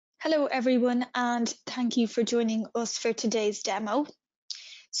Hello everyone, and thank you for joining us for today's demo.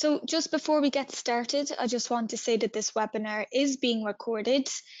 So just before we get started, I just want to say that this webinar is being recorded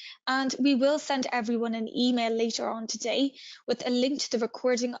and we will send everyone an email later on today with a link to the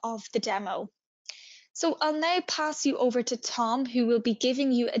recording of the demo. So I'll now pass you over to Tom, who will be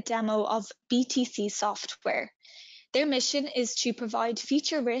giving you a demo of BTCSoftware. Their mission is to provide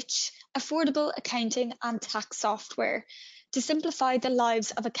feature-rich, affordable accounting and tax software to simplify the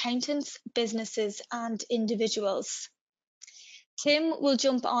lives of accountants, businesses, and individuals. Tim will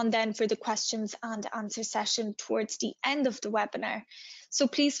jump on then for the questions and answer session towards the end of the webinar. So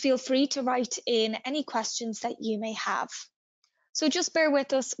please feel free to write in any questions that you may have. So just bear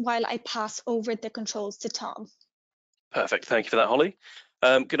with us while I pass over the controls to Tom. Perfect, thank you for that, Holly.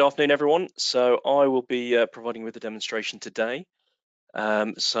 Good afternoon, everyone. So I will be providing with the demonstration today.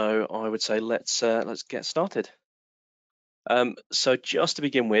 So I would say let's get started. So just to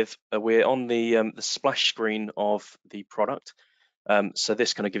begin with, we're on the splash screen of the product. So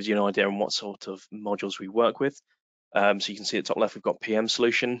this kind of gives you an idea on what sort of modules we work with. So you can see at the top left, we've got PM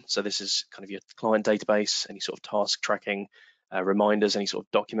solution. So this is kind of your client database, any sort of task tracking, reminders, any sort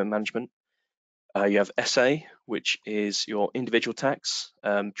of document management. You have SA, which is your individual tax,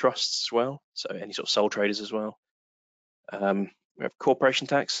 trusts as well, so any sort of sole traders as well. We have corporation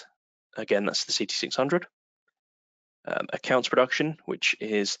tax, again, that's the CT600. Accounts production, which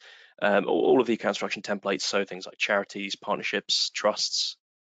is all of the accounts production templates, so things like charities, partnerships, trusts,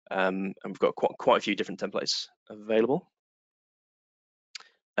 and we've got quite a few different templates available.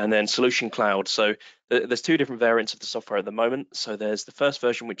 And then Solution Cloud. So there's two different variants of the software at the moment. So there's the first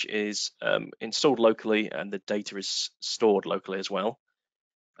version, which is installed locally and the data is stored locally as well.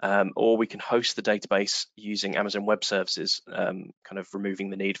 Or we can host the database using Amazon Web Services, kind of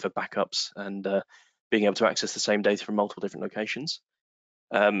removing the need for backups and being able to access the same data from multiple different locations.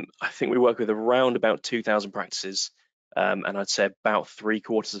 I think we work with around about 2,000 practices, and I'd say about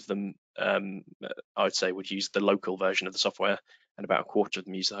 3/4 of them, I would say, would use the local version of the software, and about 1/4 of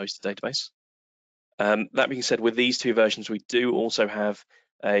them use the hosted database. That being said, with these two versions, we do also have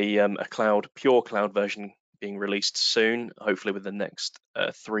a pure cloud version being released soon, hopefully within the next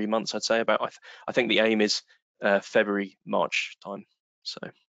 3 months, I'd say. I think the aim is February, March time. So.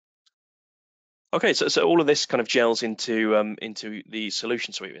 Okay, so all of this kind of gels into the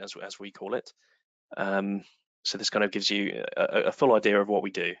solution suite, as we call it. So this kind of gives you a full idea of what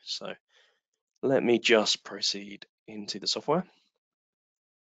we do. So let me just proceed into the software.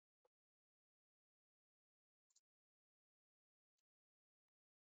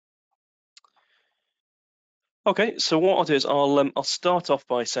 Okay, so what I'll do is I'll start off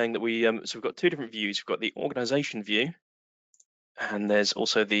by saying that so we've got two different views. We've got the organization view, and there's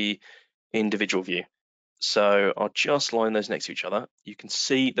also the individual view. So I'll just line those next to each other. You can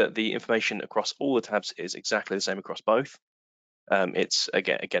see that the information across all the tabs is exactly the same across both. It's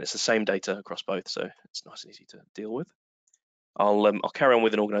again it's the same data across both, so it's nice and easy to deal with. I'll carry on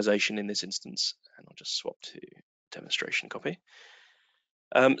with an organization in this instance, and I'll just swap to demonstration copy.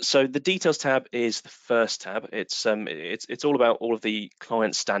 So the details tab is the first tab. It's all about all of the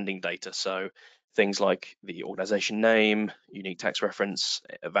client standing data. So things like the organization name, unique tax reference,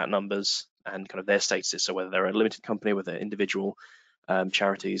 VAT numbers, and kind of their statuses. So whether they're a limited company, whether they're individual,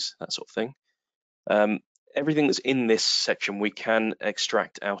 charities, that sort of thing. Everything that's in this section we can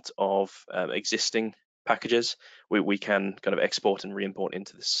extract out of existing packages. We can kind of export and re-import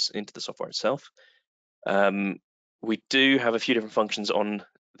into the software itself. We do have a few different functions on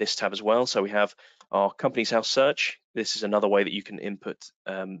this tab as well. So we have our company's house search. This is another way that you can input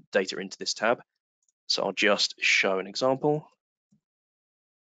data into this tab. So I'll just show an example.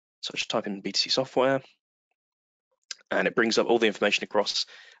 So I'll just type in BTC software, and it brings up all the information across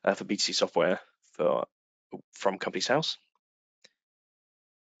for BTC software from company's house.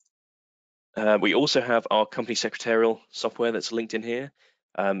 We also have our company secretarial software that's linked in here.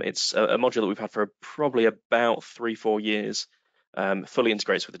 It's a module that we've had for probably about 3-4 years, fully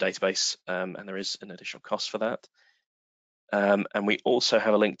integrates with the database, and there is an additional cost for that. And we also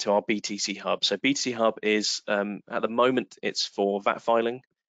have a link to our BTC Hub. So BTC Hub is, at the moment, it's for VAT filing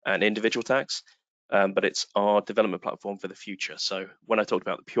and individual tax, but it's our development platform for the future. So when I talked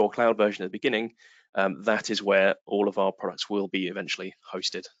about the pure cloud version at the beginning, that is where all of our products will be eventually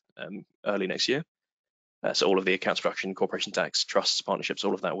hosted early next year. So all of the accounts production, corporation tax, trusts, partnerships,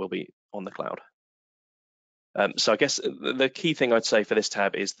 all of that will be on the cloud. So I guess the key thing I'd say for this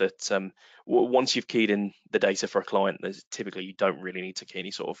tab is that once you've keyed in the data for a client, typically you don't really need to key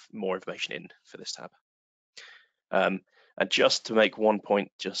any sort of more information in for this tab. And just to make one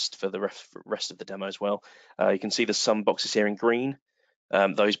point, just for the rest of the demo as well, you can see there's some boxes here in green.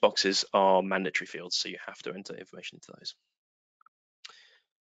 those boxes are mandatory fields, so you have to enter information into those.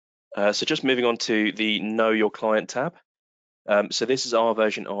 So just moving on to the Know Your Client tab. So this is our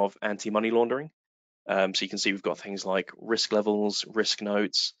version of anti-money laundering. So you can see we've got things like risk levels, risk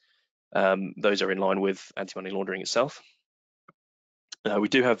notes. Those are in line with anti-money laundering itself. We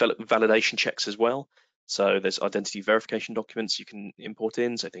do have validation checks as well. So there's identity verification documents you can import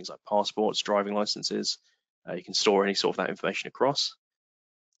in, so things like passports, driving licenses. You can store any sort of that information across.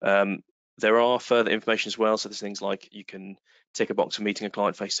 There are further information as well, so there's things like you can tick a box for meeting a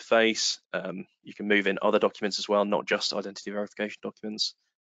client face-to-face. You can move in other documents as well, not just identity verification documents.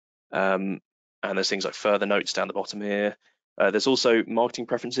 And there's things like further notes down the bottom here. There's also marketing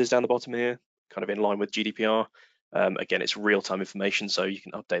preferences down the bottom here, kind of in line with GDPR. Again, it's real-time information, so you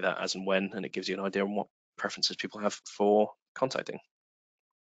can update that as and when, and it gives you an idea on what preferences people have for contacting.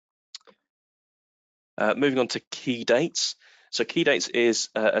 Moving on to key dates. So key dates is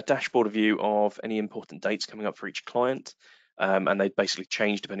a dashboard view of any important dates coming up for each client, and they basically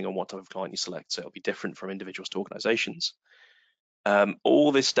change depending on what type of client you select, so it'll be different from individuals to organizations.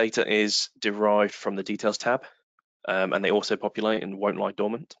 All this data is derived from the Details tab, and they also populate and won't lie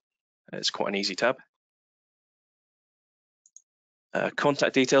dormant. It's quite an easy tab.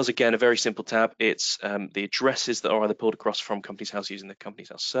 Contact details, again, a very simple tab. It's the addresses that are either pulled across from Companies House using the Companies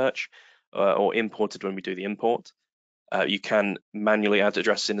House search or imported when we do the import. You can manually add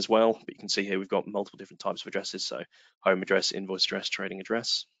addresses in as well, but you can see here we've got multiple different types of addresses, so home address, invoice address, trading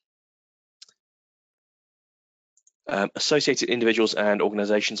address. Associated individuals and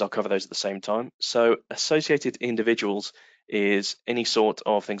organizations, I'll cover those at the same time. So associated individuals is any sort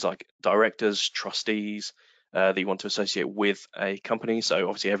of things like directors, trustees that you want to associate with a company. So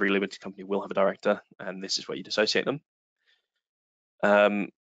obviously every limited company will have a director, and this is where you'd associate them.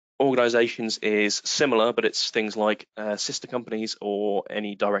 Organizations is similar, but it's things like sister companies or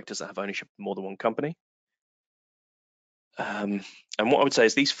any directors that have ownership of more than one company. And what I would say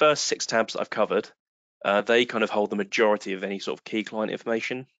is these first 6 tabs that I've covered, they kind of hold the majority of any sort of key client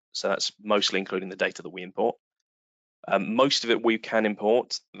information. So that's mostly including the data that we import. Most of it we can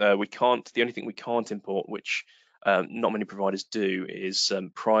import. We can't. The only thing we can't import, which not many providers do, is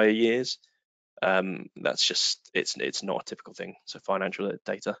prior years. That's just it's not a typical thing. So financial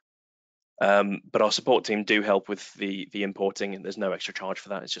data. But our support team do help with the importing, and there's no extra charge for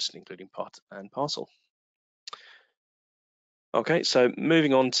that. It's just including part and parcel. Okay, so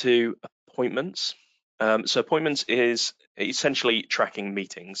moving on to appointments. So appointments is essentially tracking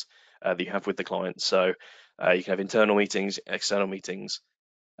meetings that you have with the client. So you can have internal meetings, external meetings,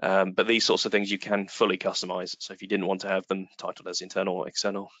 but these sorts of things you can fully customize. So if you didn't want to have them titled as internal or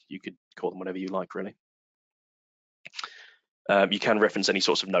external, you could call them whatever you like, really. You can reference any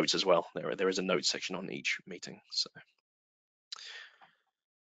sorts of notes as well. There is a notes section on each meeting. So.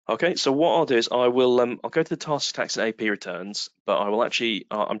 Okay, so what I'll do is I'll go to the task, tax, and AP returns, but I will actually,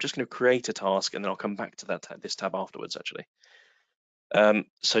 I'm just going to create a task and then I'll come back to this tab afterwards, actually.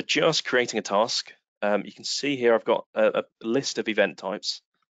 So just creating a task, you can see here I've got a list of event types.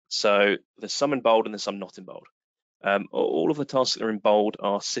 So there's some in bold and there's some not in bold. All of the tasks that are in bold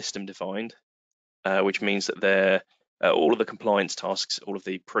are system defined, which means that they're all of the compliance tasks, all of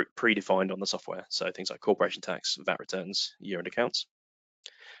the predefined on the software. So things like corporation tax, VAT returns, year-end accounts.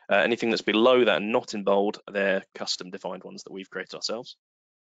 Anything that's below that and not in bold, they're custom defined ones that we've created ourselves.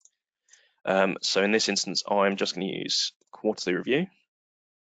 So in this instance, I'm just going to use quarterly review.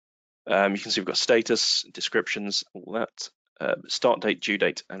 You can see we've got status, descriptions, all that, start date, due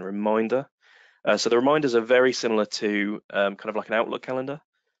date, and reminder. So the reminders are very similar to kind of like an Outlook calendar.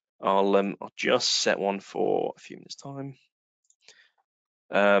 I'll just set one for a few minutes time.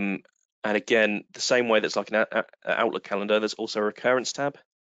 And again, the same way that's like an Outlook calendar, there's also a recurrence tab.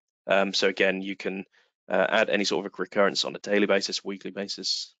 So again, you can add any sort of recurrence on a daily basis, weekly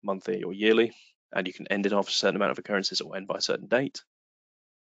basis, monthly or yearly, and you can end it off a certain amount of occurrences or end by a certain date.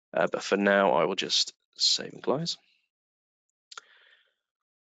 But for now, I will just save and close.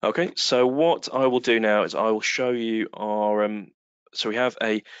 Okay, so what I will do now is I will show you our, so we have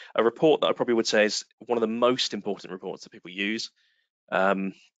a report that I probably would say is one of the most important reports that people use.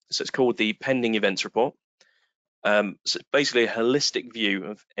 So it's called the Pending Events Report. So it's basically a holistic view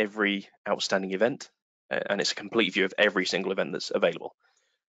of every outstanding event, and it's a complete view of every single event that's available.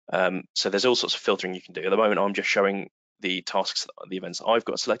 So there's all sorts of filtering you can do. At the moment, I'm just showing the tasks, the events that I've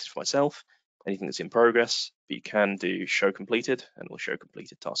got selected for myself, anything that's in progress, but you can do show completed, and it will show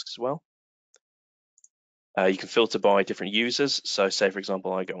completed tasks as well. You can filter by different users. So say, for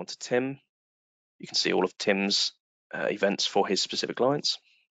example, I go onto Tim. You can see all of Tim's events for his specific clients.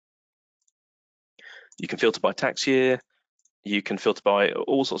 You can filter by tax year, You can filter by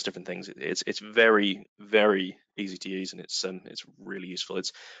all sorts of different things. It's very, very easy to use, and it's really useful.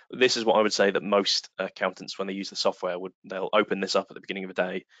 This is what I would say that most accountants, when they use the software, they'll open this up at the beginning of a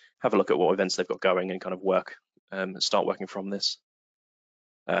day, have a look at what events they've got going, and kind of start working from this.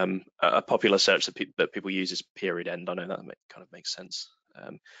 A popular search that people use is period end. I know that kind of makes sense.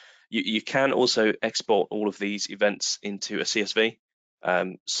 You can also export all of these events into a CSV.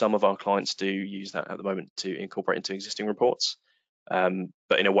 Some of our clients do use that at the moment to incorporate into existing reports,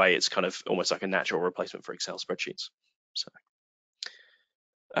 but in a way it's kind of almost like a natural replacement for Excel spreadsheets. So,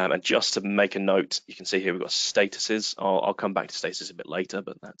 and just to make a note, you can see here we've got statuses. I'll come back to statuses a bit later,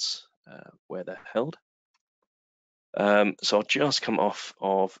 but that's where they're held. So I'll just come off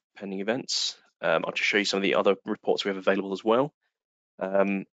of pending events. I'll just show you some of the other reports we have available as well.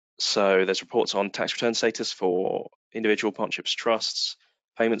 So there's reports on tax return status for individual partnerships, trusts,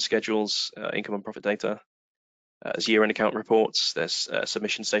 payment schedules, income and profit data. There's year-end account reports. There's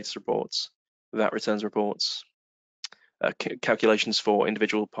submission status reports, VAT returns reports, calculations for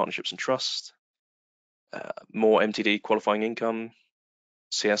individual partnerships and trusts, more MTD qualifying income,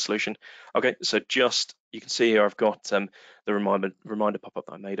 CS solution. Okay, so just you can see here I've got the reminder pop-up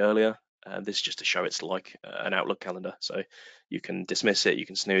that I made earlier. This is just to show it's like an Outlook calendar. So you can dismiss it, you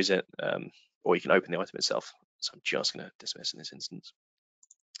can snooze it, or you can open the item itself. So I'm just going to dismiss in this instance.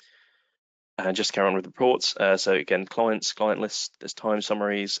 And just carry on with reports. So again, clients, client list, there's time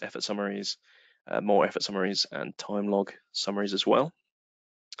summaries, effort summaries, more effort summaries, and time log summaries as well.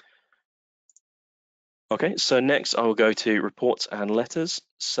 Okay, so next I will go to reports and letters.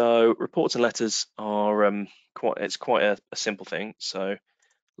 So reports and letters are quite a simple thing. So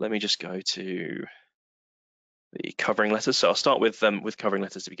let me just go to the covering letters. So I'll start with covering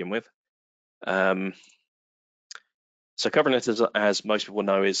letters to begin with. So covering letters, as most people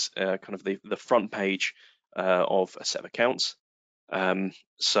know, is kind of the front page of a set of accounts.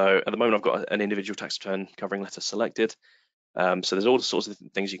 So at the moment I've got an individual tax return covering letter selected. So there's all sorts of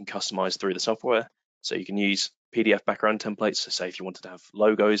things you can customize through the software. So you can use PDF background templates. So say if you wanted to have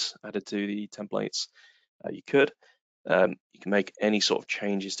logos added to the templates, you could. You can make any sort of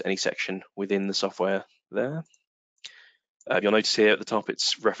changes to any section within the software there. You'll notice here at the top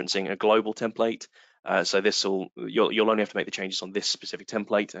it's referencing a global template. So you'll only have to make the changes on this specific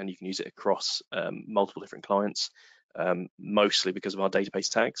template, and you can use it across multiple different clients, mostly because of our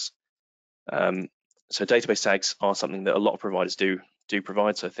database tags. So database tags are something that a lot of providers do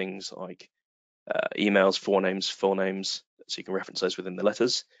provide. So things like emails, forenames, full names, so you can reference those within the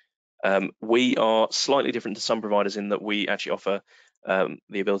letters. We are slightly different to some providers in that we actually offer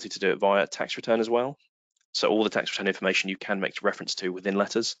the ability to do it via tax return as well. So all the tax return information you can make reference to within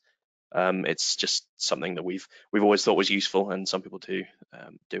letters. It's just something that we've always thought was useful, and some people do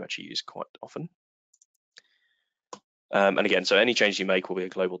actually use quite often. And again, so any change you make will be a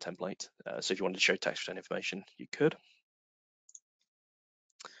global template. So if you wanted to show tax return information, you could.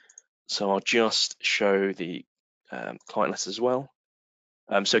 So I'll just show the client letters as well.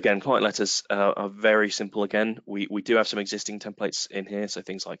 So again, client letters are very simple. Again, we do have some existing templates in here. So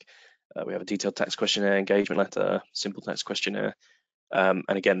things like we have a detailed tax questionnaire, engagement letter, simple tax questionnaire. And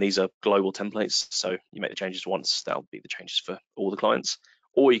again, these are global templates. So you make the changes once, that'll be the changes for all the clients.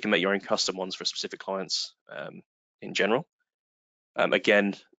 Or you can make your own custom ones for specific clients in general.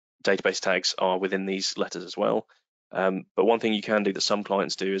 Again, database tags are within these letters as well. But one thing you can do that some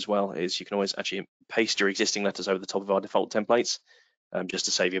clients do as well is you can always actually paste your existing letters over the top of our default templates, just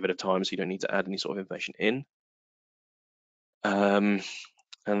to save you a bit of time, so you don't need to add any sort of information in.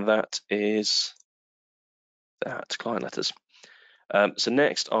 And that is that, client letters. So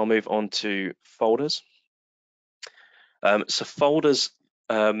next I'll move on to folders. So folders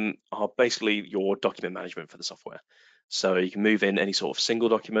are basically your document management for the software. So you can move in any sort of single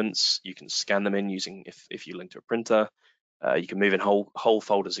documents, you can scan them in using, if you link to a printer, you can move in whole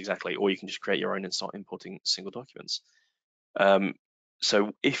folders exactly, or you can just create your own and start importing single documents.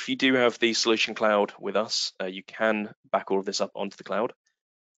 So if you do have the solution cloud with us, you can back all of this up onto the cloud.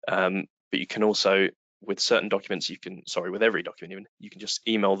 But you can also, with certain documents, with every document even, you can just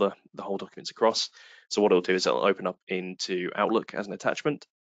email the whole documents across. So what it'll do is it'll open up into Outlook as an attachment.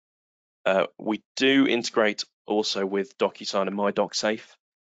 We do integrate also with DocuSign and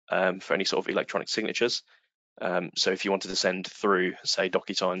MyDocSafe for any sort of electronic signatures. So if you wanted to send through, say,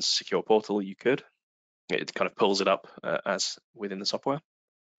 DocuSign's secure portal, you could. It kind of pulls it up as within the software.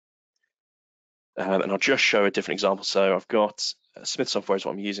 And I'll just show a different example. So I've got Smith software is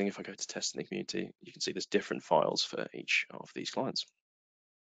what I'm using. If I go to test in the community, you can see there's different files for each of these clients.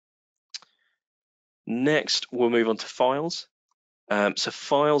 Next, we'll move on to files. So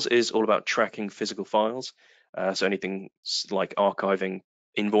files is all about tracking physical files. So anything like archiving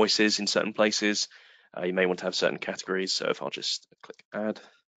invoices in certain places, you may want to have certain categories. So if I'll just click add,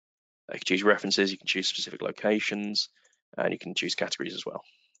 you can choose references, you can choose specific locations, and you can choose categories as well.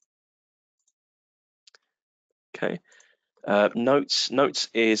 Okay. Notes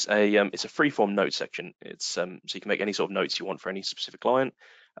is it's a free-form notes section. It's so you can make any sort of notes you want for any specific client.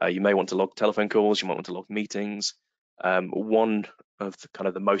 You may want to log telephone calls, you might want to log meetings. One of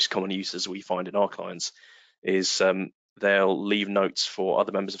the most common uses we find in our clients is they'll leave notes for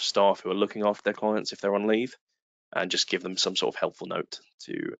other members of staff who are looking after their clients if they're on leave, and just give them some sort of helpful note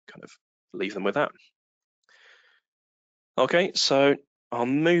to kind of leave them with that. Okay, so I'll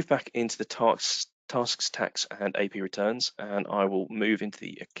move back into the tasks, tax, and AP returns, and I will move into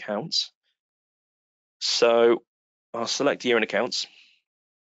the accounts. So I'll select year-end accounts.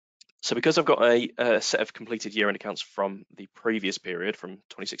 So because I've got a set of completed year-end accounts from the previous period, from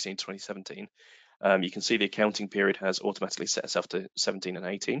 2016 to 2017, you can see the accounting period has automatically set itself to 17 and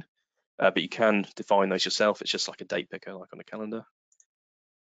 18, but you can define those yourself. It's just like a date picker, like on a calendar.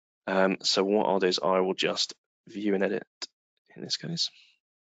 So what I'll do is I will just view and edit in this case.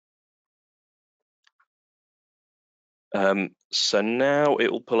 So now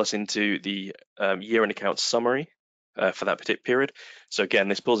it will pull us into the year-end accounts summary for that particular period. So again,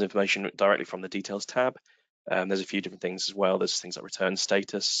 this pulls information directly from the details tab. There's a few different things as well. There's things like return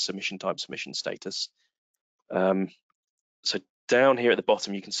status, submission type, submission status. So down here at the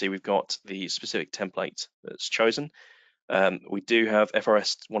bottom, you can see we've got the specific template that's chosen. We do have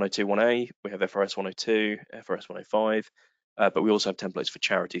FRS 102.1a, we have FRS 102, FRS 105, but we also have templates for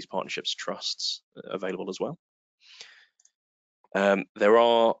charities, partnerships, trusts available as well. There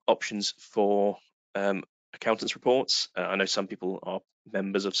are options for accountants reports. I know some people are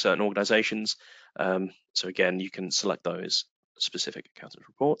members of certain organizations. So again, you can select those specific accountants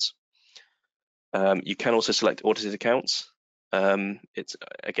reports. You can also select audited accounts. You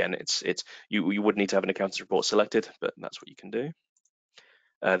would need to have an accountant's report selected, but that's what you can do.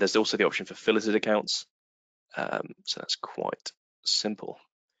 There's also the option for filleted accounts. So that's quite simple.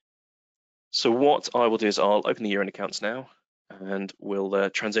 So what I will do is I'll open the year-end accounts now, and we'll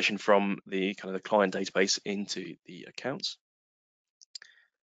transition from the the client database into the accounts.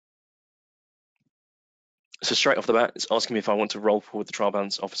 So straight off the bat, it's asking me if I want to roll forward the trial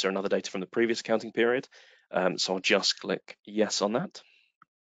balance officer and other data from the previous accounting period. So I'll just click yes on that.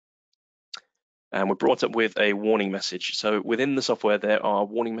 And we're brought up with a warning message. So within the software, there are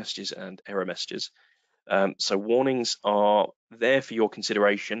warning messages and error messages. So warnings are there for your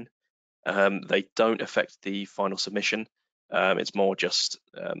consideration. They don't affect the final submission. It's more just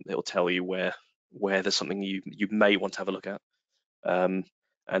it'll tell you where there's something you may want to have a look at.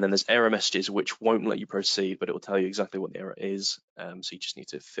 And then there's error messages which won't let you proceed, but it will tell you exactly what the error is. So you just need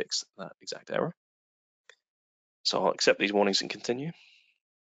to fix that exact error. So I'll accept these warnings and continue.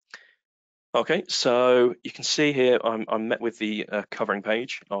 Okay, so you can see here I'm met with the covering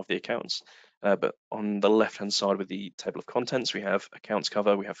page of the accounts, but on the left-hand side with the table of contents, we have accounts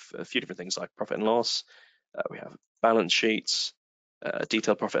cover. We have a few different things like profit and loss. We have balance sheets,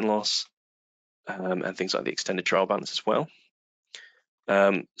 detailed profit and loss, and things like the extended trial balance as well.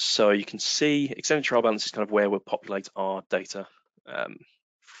 So you can see extended trial balance is kind of where we'll populate our data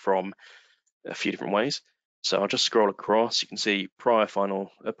from a few different ways. So I'll just scroll across. You can see prior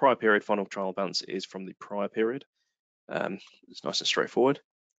period final trial balance is from the prior period. It's nice and straightforward.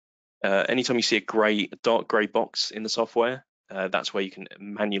 Anytime you see a dark grey box in the software, that's where you can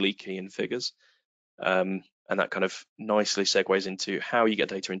manually key in figures. And that kind of nicely segues into how you get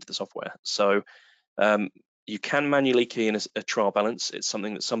data into the software. So you can manually key in a trial balance. It's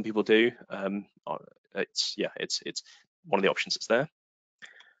something that some people do. It's one of the options that's there.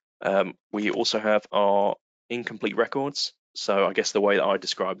 We also have our incomplete records. So I guess the way that I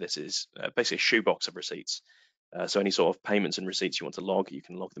describe this is basically a shoebox of receipts. So any sort of payments and receipts you want to log, you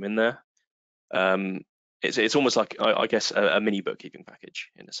can log them in there. It's almost like, I guess, a mini bookkeeping package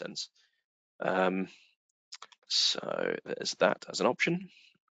in a sense. So there's that as an option.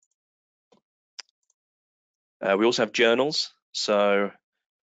 We also have journals. So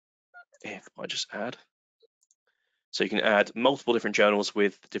if I just add, so you can add multiple different journals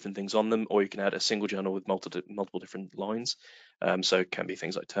with different things on them, or you can add a single journal with multiple different lines. So it can be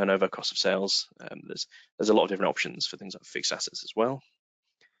things like turnover, cost of sales. There's a lot of different options for things like fixed assets as well.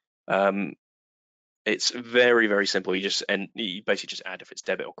 It's very, very simple. You basically just add if it's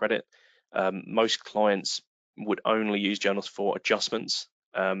debit or credit. Most clients would only use journals for adjustments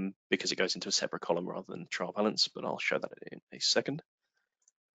because it goes into a separate column rather than trial balance, but I'll show that in a second.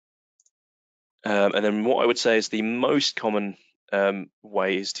 And then what I would say is the most common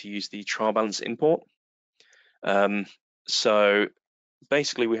way is to use the trial balance import. So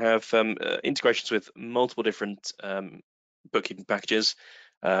basically, we have integrations with multiple different bookkeeping packages.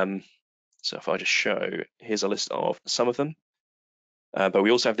 So if I just show, here's a list of some of them. But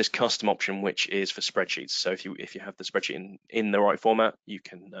we also have this custom option, which is for spreadsheets. So if you have the spreadsheet in the right format, you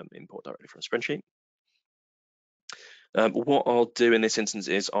can import directly from a spreadsheet. What I'll do in this instance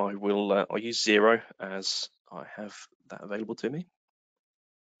is I'll use Xero, as I have that available to me.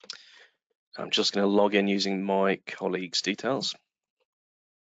 I'm just going to log in using my colleague's details.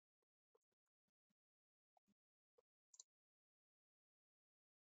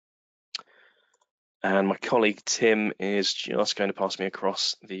 And my colleague Tim is just going to pass me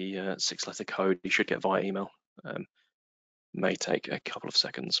across the 6-letter code you should get via email. May take a couple of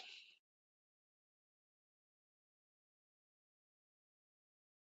seconds.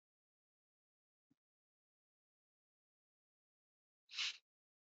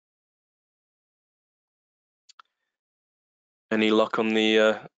 Any luck on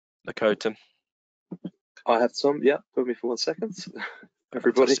the code, Tim? I have some. Yeah, put me for 1 second.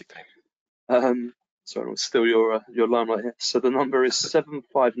 Everybody. Sorry, I'll steal your limelight here. So the number is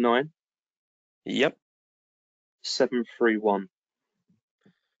 759. Yep. 731.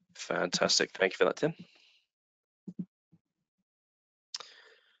 Fantastic. Thank you for that, Tim.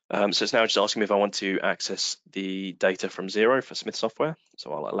 So it's now just asking me if I want to access the data from Xero for Smith Software.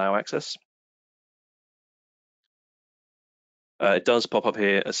 So I'll allow access. It does pop up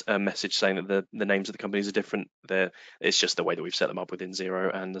here as a message saying that the names of the companies are different. It's just the way that we've set them up within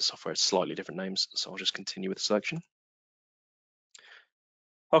Xero, and the software has slightly different names. So I'll just continue with the selection.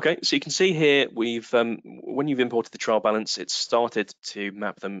 Okay, so you can see here when you've imported the trial balance, it's started to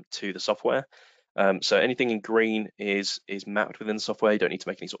map them to the software. So anything in green is mapped within the software. You don't need to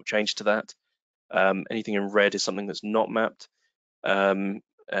make any sort of change to that. Anything in red is something that's not mapped.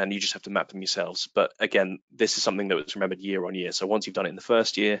 And you just have to map them yourselves. But again, this is something that was remembered year on year. So once you've done it in the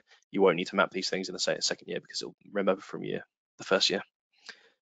first year, you won't need to map these things in the second year, because it'll remember from the first year.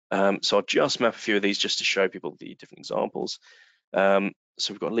 So I'll just map a few of these just to show people the different examples. So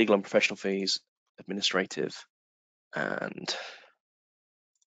we've got legal and professional fees, administrative, and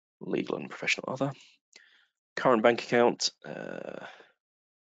legal and professional other. Current bank account,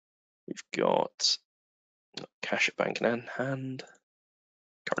 we've got cash at bank in hand,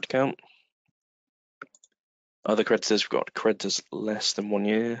 current account. Other creditors, we've got creditors less than 1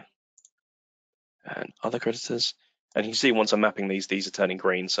 year, and other creditors. And you can see once I'm mapping these are turning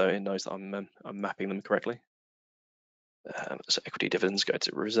green, so it knows that I'm mapping them correctly. So equity dividends go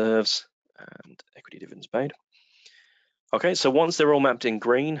to reserves, and equity dividends paid. Okay, so once they're all mapped in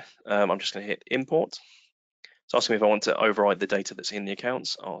green, I'm just going to hit import. It's asking me if I want to override the data that's in the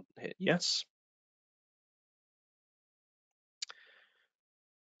accounts. I'll hit yes.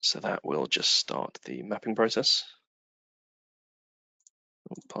 So that will just start the mapping process.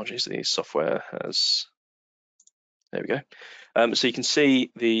 Apologies, the software has. There we go. So you can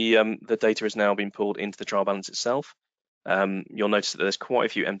see the data has now been pulled into the trial balance itself. You'll notice that there's quite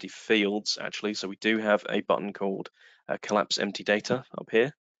a few empty fields actually. So we do have a button called collapse empty data up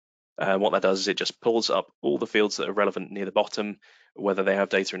here. What that does is it just pulls up all the fields that are relevant near the bottom, whether they have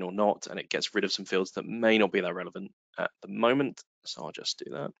data in or not, and it gets rid of some fields that may not be that relevant at the moment. So I'll just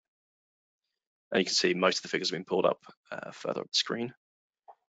do that. And you can see most of the figures have been pulled up further up the screen.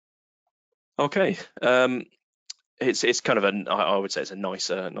 Okay, it's kind of I would say it's a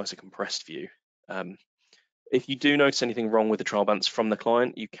nicer compressed view. If you do notice anything wrong with the trial balance from the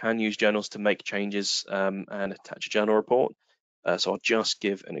client, you can use journals to make changes and attach a journal report. So I'll just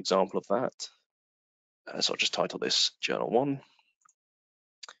give an example of that. So I'll just title this Journal 1.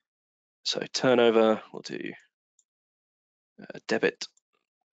 So turnover, we'll do debit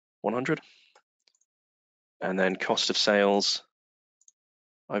 100. And then cost of sales,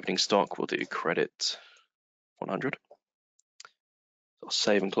 opening stock, we'll do credit 100. So I'll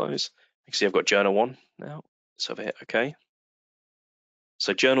save and close. You can see I've got Journal 1 now. So I'll hit OK.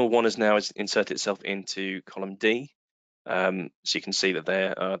 So Journal 1 has now inserted itself into column D. So you can see that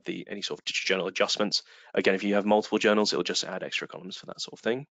there are any sort of journal adjustments. Again, if you have multiple journals, it'll just add extra columns for that sort of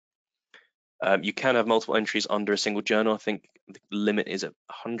thing. You can have multiple entries under a single journal. I think the limit is at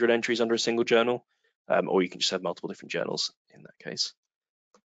 100 entries under a single journal, or you can just have multiple different journals in that case.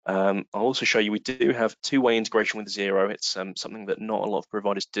 I'll also show you we do have two-way integration with Xero. It's something that not a lot of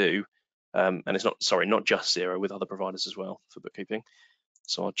providers do, and it's not just Xero, with other providers as well for bookkeeping.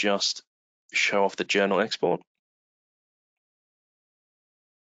 So I'll just show off the journal export.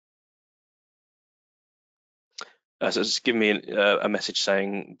 So it's giving me a message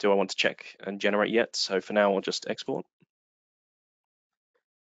saying, do I want to check and generate yet? So for now, I'll just export.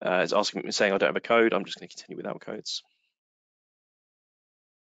 It's asking me, saying I don't have a code. I'm just going to continue without codes.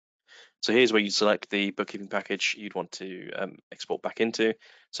 So here's where you select the bookkeeping package you'd want to export back into.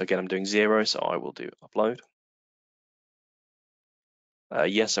 So again, I'm doing 0, so I will do upload.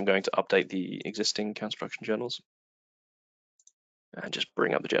 Yes, I'm going to update the existing accounts production journals. And just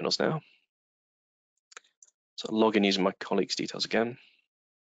bring up the journals now. So I'll log in using my colleague's details again.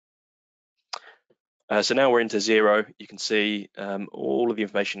 So now we're into 0. You can see all of the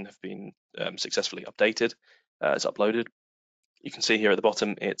information have been successfully updated. It's uploaded. You can see here at the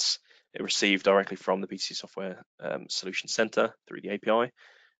bottom, it received directly from the BTCSoftware Solution Center through the API.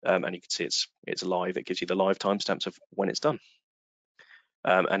 And you can see it's live. It gives you the live timestamps of when it's done.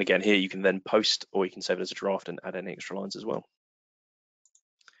 And again, here you can then post, or you can save it as a draft and add any extra lines as well.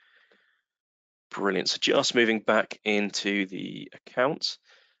 Brilliant. So just moving back into the accounts.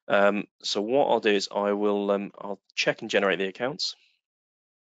 So what I'll do is I'll check and generate the accounts.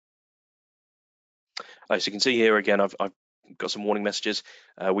 So you can see here again, I've got some warning messages.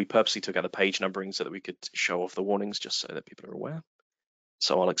 We purposely took out the page numbering so that we could show off the warnings just so that people are aware.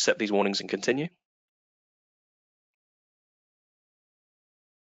 So I'll accept these warnings and continue.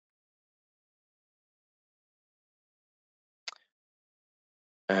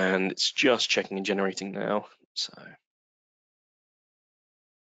 And it's just checking and generating now. So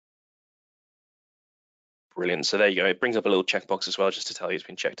brilliant. So there you go. It brings up a little checkbox as well just to tell you it's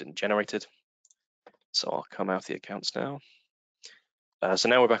been checked and generated. So I'll come out the accounts now. So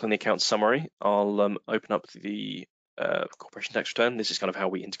now we're back on the account summary. I'll open up the corporation tax return. This is kind of how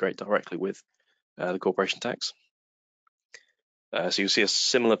we integrate directly with the corporation tax. So you'll see a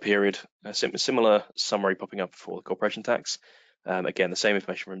similar period, a similar summary popping up for the corporation tax. Again, the same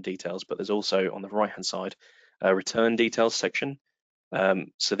information from details, but there's also on the right-hand side a return details section.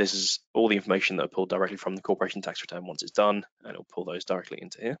 So this is all the information that are pulled directly from the corporation tax return once it's done, and it'll pull those directly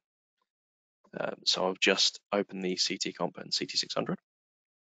into here. So I'll just open the CT Comp and CT600.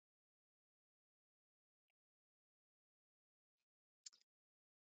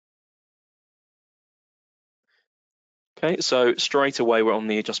 Okay, so straight away we're on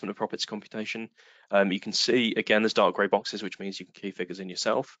the adjustment of profits computation. You can see again there's dark grey boxes, which means you can key figures in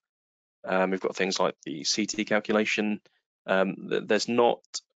yourself. We've got things like the CT calculation. There's not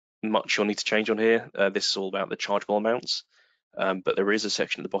much you'll need to change on here. This is all about the chargeable amounts, but there is a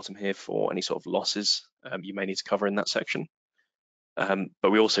section at the bottom here for any sort of losses you may need to cover in that section.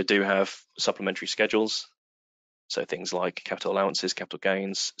 But we also do have supplementary schedules, so things like capital allowances, capital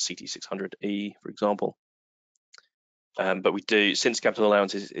gains, CT600E, for example. But we do, since capital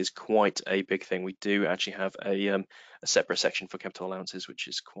allowances is quite a big thing, we do actually have a separate section for capital allowances, which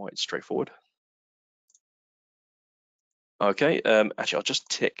is quite straightforward. Okay, actually, I'll just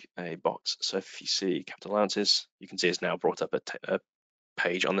tick a box. So if you see capital allowances, you can see it's now brought up a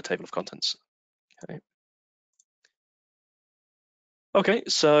page on the table of contents. Okay,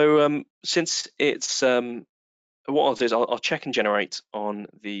 so since it's, what I'll do is I'll check and generate on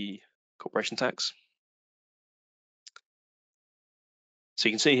the corporation tax. So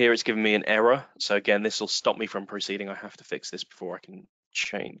you can see here it's giving me an error. So again, this will stop me from proceeding. I have to fix this before I can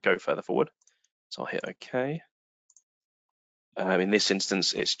go further forward. So I'll hit OK. In this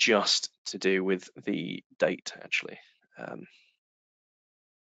instance, it's just to do with the date, actually.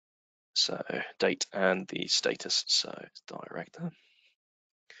 So date and the status, so it's director.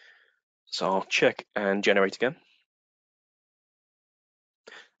 So I'll check and generate again.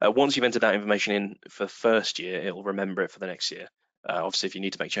 Once you've entered that information in for the first year, it'll remember it for the next year. Obviously, if you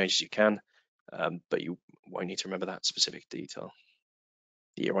need to make changes, you can, but you won't need to remember that specific detail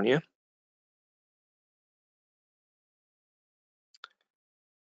year on year.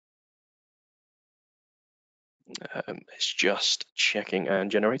 It's just checking and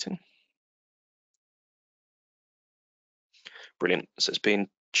generating. Brilliant. So it's been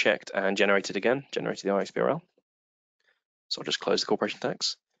checked and generated again, generated the IXBRL. So I'll just close the corporation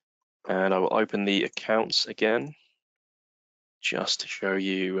tax. And I will open the accounts again, just to show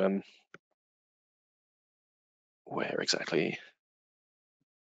you where exactly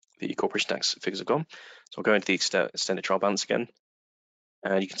the corporation tax figures have gone. So I'll go into the extended trial balance again.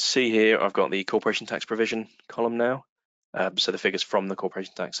 And you can see here, I've got the corporation tax provision column now. So the figures from the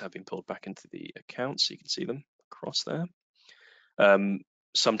corporation tax have been pulled back into the account, so you can see them across there.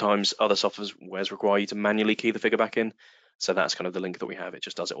 Sometimes other softwares require you to manually key the figure back in. So that's kind of the link that we have. It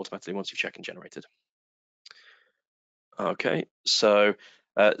just does it automatically once you've checked and generated. Okay, so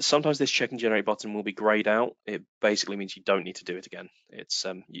sometimes this check and generate button will be grayed out. It basically means you don't need to do it again. It's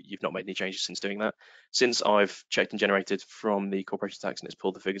you've not made any changes since doing that. Since I've checked and generated from the corporation tax and it's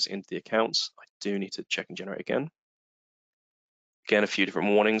pulled the figures into the accounts, I do need to check and generate again. Again, a few different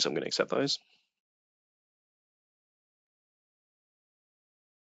warnings. I'm going to accept those.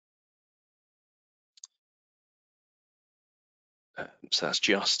 So that's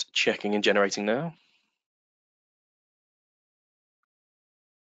just checking and generating now.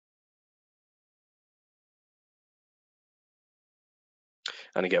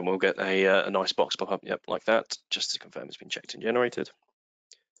 And again, we'll get a nice box pop up, yep, like that, just to confirm it's been checked and generated.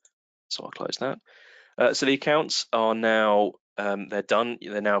 So I'll close that. So the accounts are now, they're done.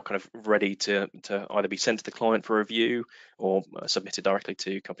 They're now kind of ready to either be sent to the client for review or submitted directly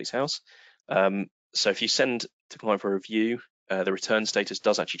to Companies House. So if you send to client for review, the return status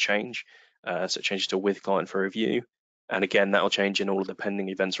does actually change. So it changes to with client for review. And again, that'll change in all of the pending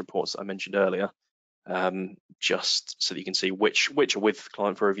events reports that I mentioned earlier, just so that you can see which are with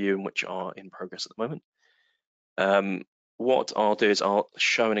client for review and which are in progress at the moment. What I'll do is I'll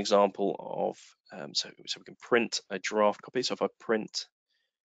show an example of, so we can print a draft copy. So if I print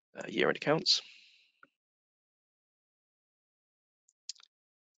year-end accounts,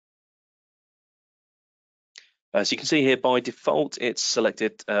 so you can see here by default it's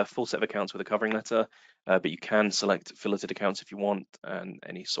selected full set of accounts with a covering letter, but you can select filleted accounts if you want, and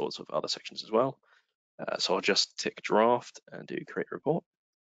any sorts of other sections as well. So I'll just tick draft and do create report.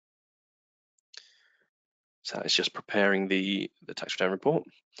 So it's just preparing the tax return report.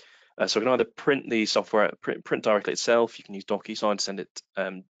 So we can either print the software, print directly itself. You can use DocuSign to send it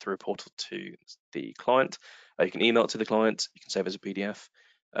through a portal to the client. You can email it to the client. You can save it as a PDF.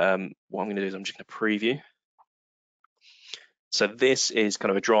 What I'm going to do is I'm just going to preview. So this is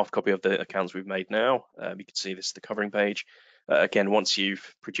kind of a draft copy of the accounts we've made now. You can see this is the covering page. Again, once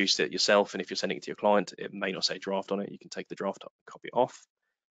you've produced it yourself, and if you're sending it to your client, it may not say draft on it. You can take the draft copy off.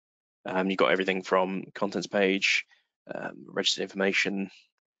 You've got everything from contents page, registered information,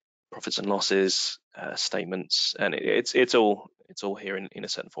 profits and losses, statements, and it's all here in a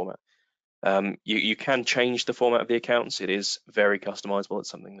certain format. You can change the format of the accounts. It is very customizable. It's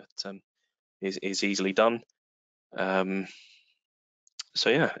something that is easily done. So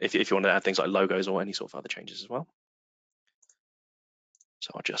yeah, if you want to add things like logos or any sort of other changes as well.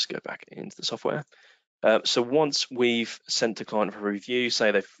 So I'll just go back into the software. So once we've sent to client for review,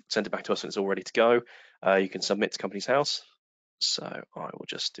 say they've sent it back to us and it's all ready to go, you can submit to Companies House. So I will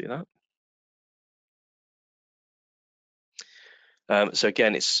just do that. So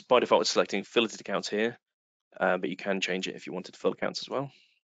again, it's by default it's selecting filleted accounts here, but you can change it if you wanted full accounts as well.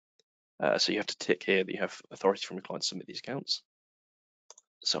 So you have to tick here that you have authority from your client to submit these accounts.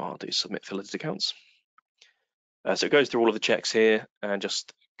 So I'll do submit filleted accounts. So it goes through all of the checks here and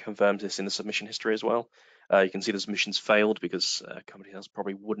just confirms this in the submission history as well. You can see the submissions failed because Companies House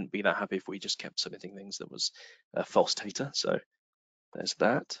probably wouldn't be that happy if we just kept submitting things that was false data. So there's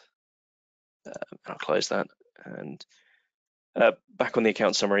that. I'll close that. And back on the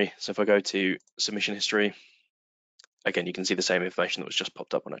account summary. So if I go to submission history, again, you can see the same information that was just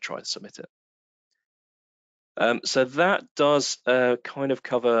popped up when I tried to submit it. So that does kind of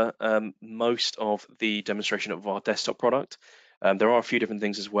cover most of the demonstration of our desktop product. There are a few different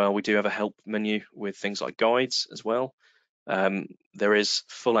things as well. We do have a help menu with things like guides as well. There is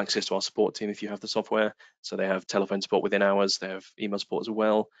full access to our support team if you have the software. So they have telephone support within hours. They have email support as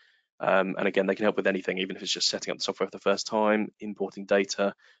well. And again, they can help with anything, even if it's just setting up the software for the first time, importing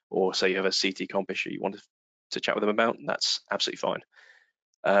data, or say you have a CT comp issue you want to chat with them about, that's absolutely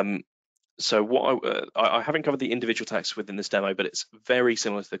fine. So what I haven't covered the individual tax within this demo, but it's very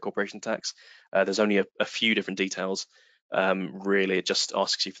similar to the corporation tax. There's only a few different details. Really, it just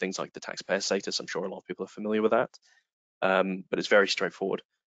asks you for things like the taxpayer status. I'm sure a lot of people are familiar with that, but it's very straightforward.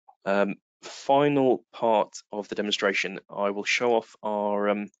 Final part of the demonstration, I will show off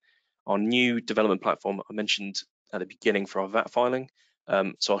our new development platform I mentioned at the beginning for our VAT filing.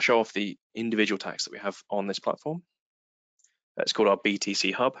 So I'll show off the individual tax that we have on this platform. It's called our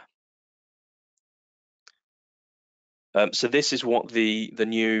BTC Hub. So this is what the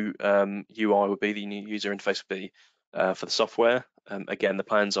new UI would be, the new user interface would be for the software. Again, the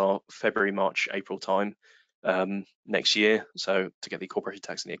plans are February, March, April time next year. So to get the corporation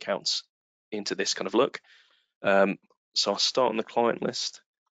tax and the accounts into this kind of look. So I'll start on the client list.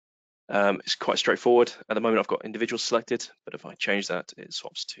 It's quite straightforward. At the moment, I've got individuals selected, but if I change that, it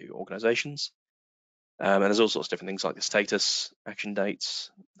swaps to organizations. And there's all sorts of different things like the status, action dates,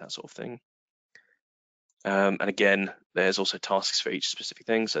 that sort of thing. And again, there's also tasks for each specific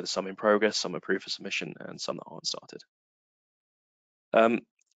thing. So there's some in progress, some approved for submission, and some that aren't started.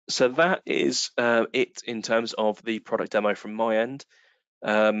 So that is it in terms of the product demo from my end.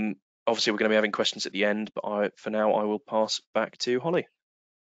 Obviously, we're going to be having questions at the end, but for now, I will pass back to Holly.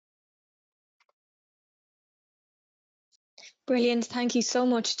 Brilliant. Thank you so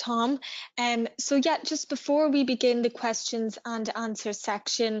much, Tom. So yeah, just before we begin the questions and answers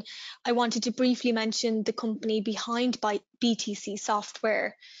section, I wanted to briefly mention the company behind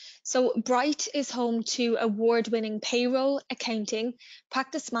BTCSoftware. So Bright is home to award-winning payroll, accounting,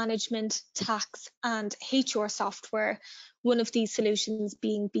 practice management, tax, and HR software, one of these solutions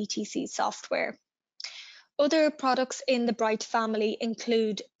being BTCSoftware. Other products in the Bright family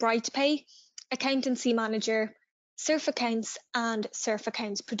include BrightPay, Accountancy Manager, Surf Accounts, and Surf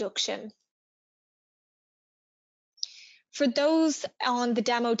Accounts Production. For those on the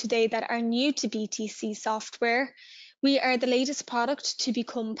demo today that are new to BTCSoftware, we are the latest product to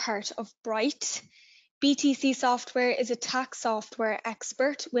become part of Bright. BTCSoftware is a tax software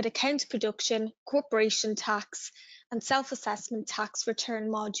expert with accounts production, corporation tax, and self-assessment tax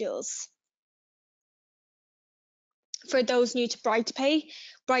return modules. For those new to BrightPay,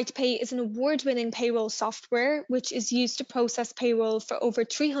 BrightPay is an award-winning payroll software which is used to process payroll for over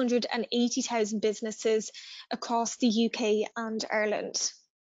 380,000 businesses across the UK and Ireland.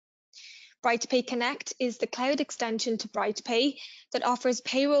 BrightPay Connect is the cloud extension to BrightPay that offers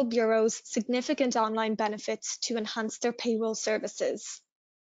payroll bureaus significant online benefits to enhance their payroll services.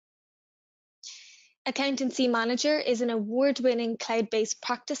 Accountancy Manager is an award-winning cloud-based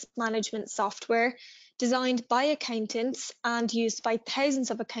practice management software designed by accountants and used by thousands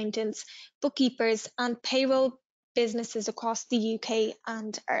of accountants, bookkeepers, and payroll businesses across the UK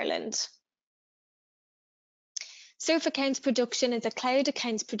and Ireland. Surf Accounts Production is a cloud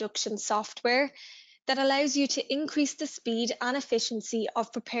accounts production software that allows you to increase the speed and efficiency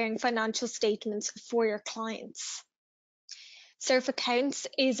of preparing financial statements for your clients. Surf Accounts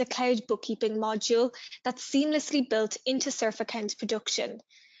is a cloud bookkeeping module that's seamlessly built into Surf Accounts Production,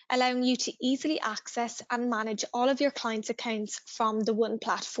 allowing you to easily access and manage all of your clients' accounts from the one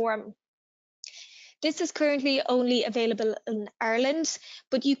platform. This is currently only available in Ireland,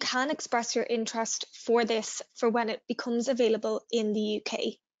 but you can express your interest for this for when it becomes available in the UK.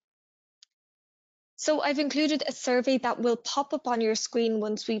 So I've included a survey that will pop up on your screen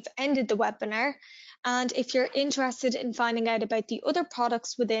once we've ended the webinar. And if you're interested in finding out about the other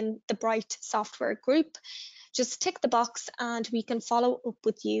products within the Bright software group, just tick the box and we can follow up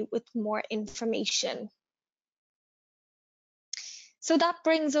with you with more information. So that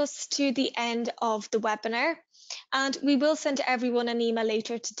brings us to the end of the webinar, and we will send everyone an email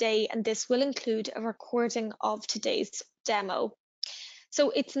later today, and this will include a recording of today's demo. So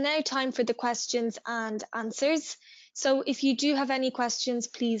it's now time for the questions and answers. So if you do have any questions,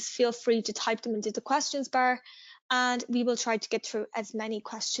 please feel free to type them into the questions bar and we will try to get through as many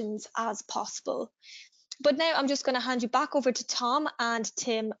questions as possible. But now I'm just going to hand you back over to Tom and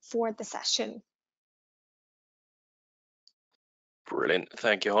Tim for the session. Brilliant,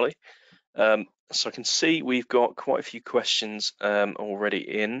 thank you, Holly. So I can see we've got quite a few questions already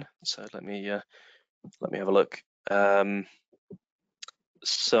in. So let me have a look.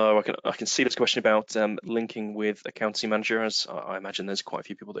 So I can see this question about linking with Accountancy Manager, as I imagine there's quite a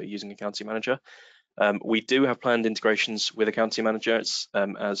few people that are using Accountancy Manager. We do have planned integrations with Accountancy Manager,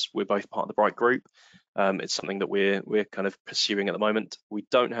 as we're both part of the Bright group. It's something that we're kind of pursuing at the moment. We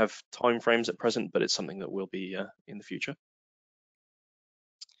don't have timeframes at present, but it's something that will be in the future.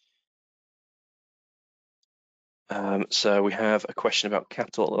 So we have a question about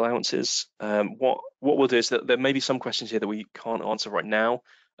capital allowances. What we'll do is that there may be some questions here that we can't answer right now,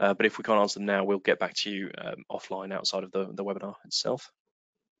 but if we can't answer them now, we'll get back to you offline outside of the webinar itself.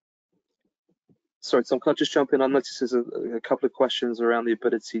 Sorry, Tom, can I just jump in? I noticed there's a couple of questions around the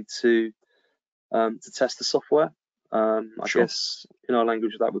ability to test the software. I Sure. guess in our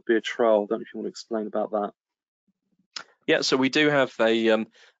language that would be a trial. I don't know if you want to explain about that. Yeah, so we do have a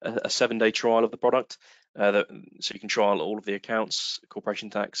 7-day trial of the product, so you can trial all of the accounts, corporation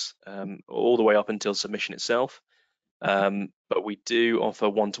tax, all the way up until submission itself. But we do offer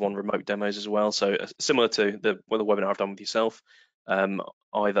one-to-one remote demos as well. So similar to the webinar I've done with yourself,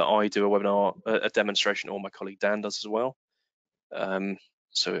 either I do a webinar, a demonstration, or my colleague Dan does as well. And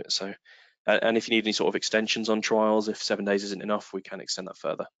if you need any sort of extensions on trials, if 7 days isn't enough, we can extend that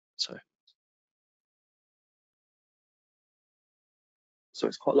further. So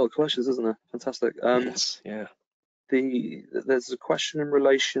it's quite a lot of questions, isn't it? Fantastic. Yes, yeah. There's a question in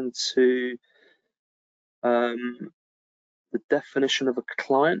relation to the definition of a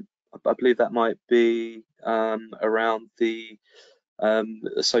client. I believe that might be around the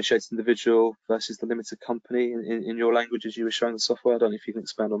associated individual versus the limited company in your language as you were showing the software. I don't know if you can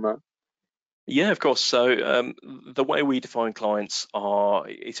expand on that. Yeah, of course. So the way we define clients are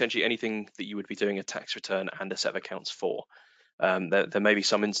essentially anything that you would be doing a tax return and a set of accounts for. There may be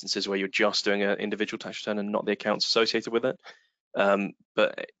some instances where you're just doing an individual tax return and not the accounts associated with it.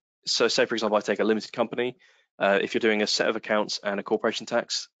 But so say, for example, I take a limited company. If you're doing a set of accounts and a corporation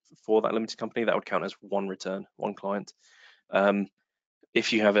tax for that limited company, that would count as one return, one client.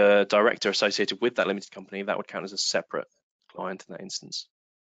 If you have a director associated with that limited company, that would count as a separate client in that instance.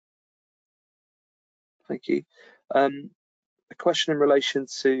 Thank you. A question in relation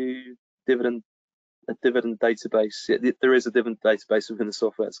to a dividend database. There is a dividend database within the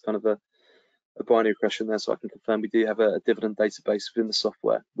software. It's kind of a binary question there, so I can confirm we do have a dividend database within the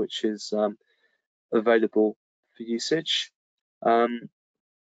software, which is available for usage. A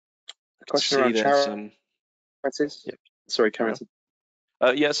question around charities. Yep. Sorry, Karen.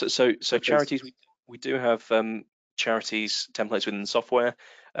 Yeah, so charities, we do have charities templates within the software.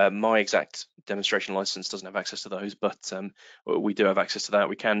 My exact demonstration license doesn't have access to those, but we do have access to that.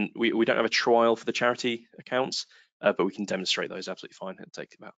 We don't have a trial for the charity accounts, but we can demonstrate those absolutely fine. It'll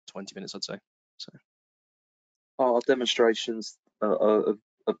take about 20 minutes, I'd say. So our demonstrations are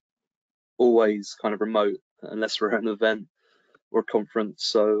always kind of remote unless we're at an event or a conference.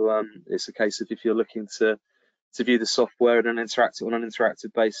 So it's a case of if you're looking to view the software on an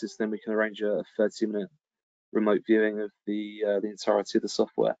interactive basis, then we can arrange a 30-minute remote viewing of the entirety of the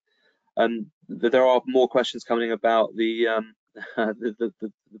software. There are more questions coming about the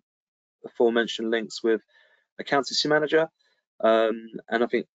aforementioned links with Accountancy Manager, and I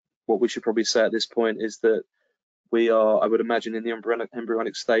think what we should probably say at this point is that we are, I would imagine, in the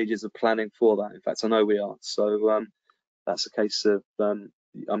embryonic stages of planning for that. In fact, I know we are. So that's a case of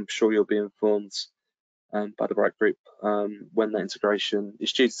I'm sure you'll be informed by the right group when that integration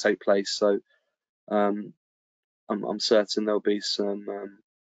is due to take place. So I'm certain there'll be some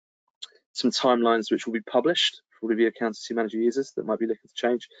timelines which will be published for all of your Accountancy Manager users that might be looking to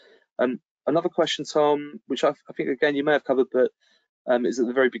change. Another question, Tom, which I think again you may have covered, but is at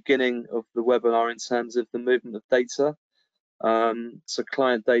the very beginning of the webinar in terms of the movement of data. So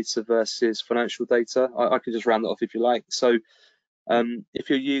client data versus financial data. I can just round that off if you like. So if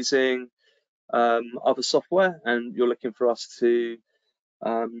you're using other software and you're looking for us to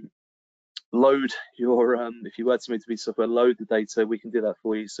load your, if you were to move to BT software, load the data, we can do that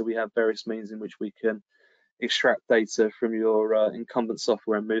for you. So we have various means in which we can extract data from your incumbent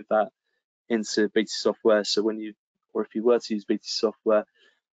software and move that into BT software. So when you, or if you were to use BT software,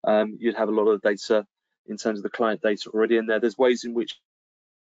 you'd have a lot of the data in terms of the client data already in there. There's ways in which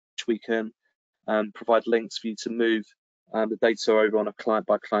we can provide links for you to move the data over on a client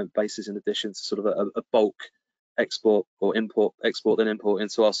by client basis, in addition to sort of a bulk export or import, export then import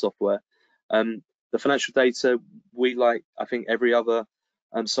into our software. The financial data, we, like I think every other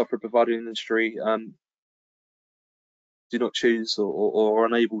software provider in the industry, do not choose or are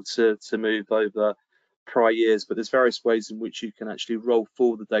unable to move over prior years, but there's various ways in which you can actually roll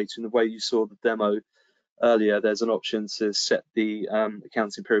forward the data. In the way you saw the demo earlier, there's an option to set the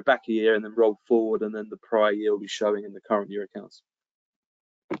accounting period back a year and then roll forward, and then the prior year will be showing in the current year accounts.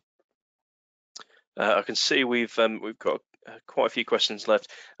 I can see we've got quite a few questions left.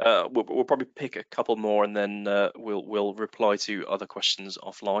 We'll probably pick a couple more and then we'll reply to other questions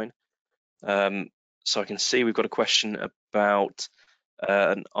offline. So I can see we've got a question about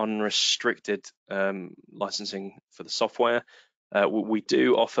an unrestricted licensing for the software. We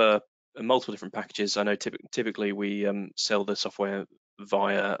do offer multiple different packages. I know typically we sell the software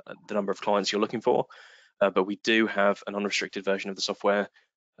via the number of clients you're looking for, but we do have an unrestricted version of the software.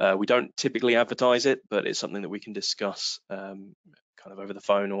 We don't typically advertise it, but it's something that we can discuss kind of over the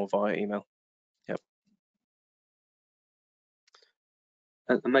phone or via email. Yep.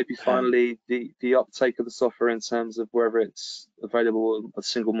 And maybe finally, the uptake of the software in terms of whether it's available as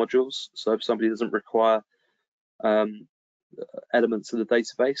single modules. So if somebody doesn't require elements of the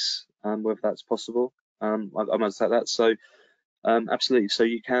database, whether that's possible, I might say that. So absolutely. So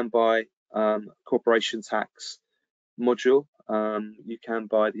you can buy corporation tax module. You can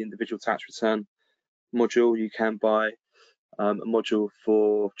buy the individual tax return module. You can buy a module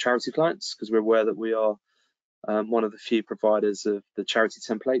for charity clients, because we're aware that we are one of the few providers of the charity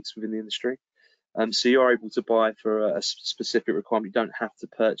templates within the industry. So you're able to buy for a specific requirement. You don't have to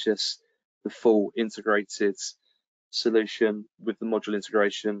purchase the full integrated solution with the module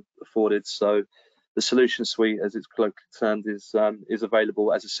integration afforded. So the solution suite, as it's colloquially termed, is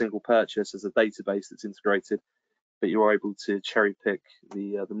available as a single purchase, as a database that's integrated, but you're able to cherry pick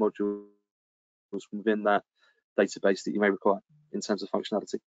the modules within that database that you may require in terms of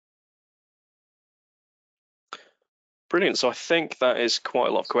functionality. Brilliant. So I think that is quite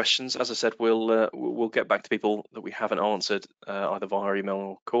a lot of questions. As I said, we'll get back to people that we haven't answered either via email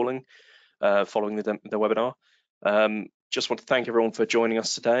or calling following the webinar. just want to thank everyone for joining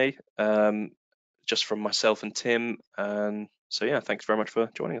us today, just from myself and Tim. And so, yeah, thanks very much for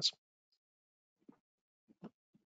joining us.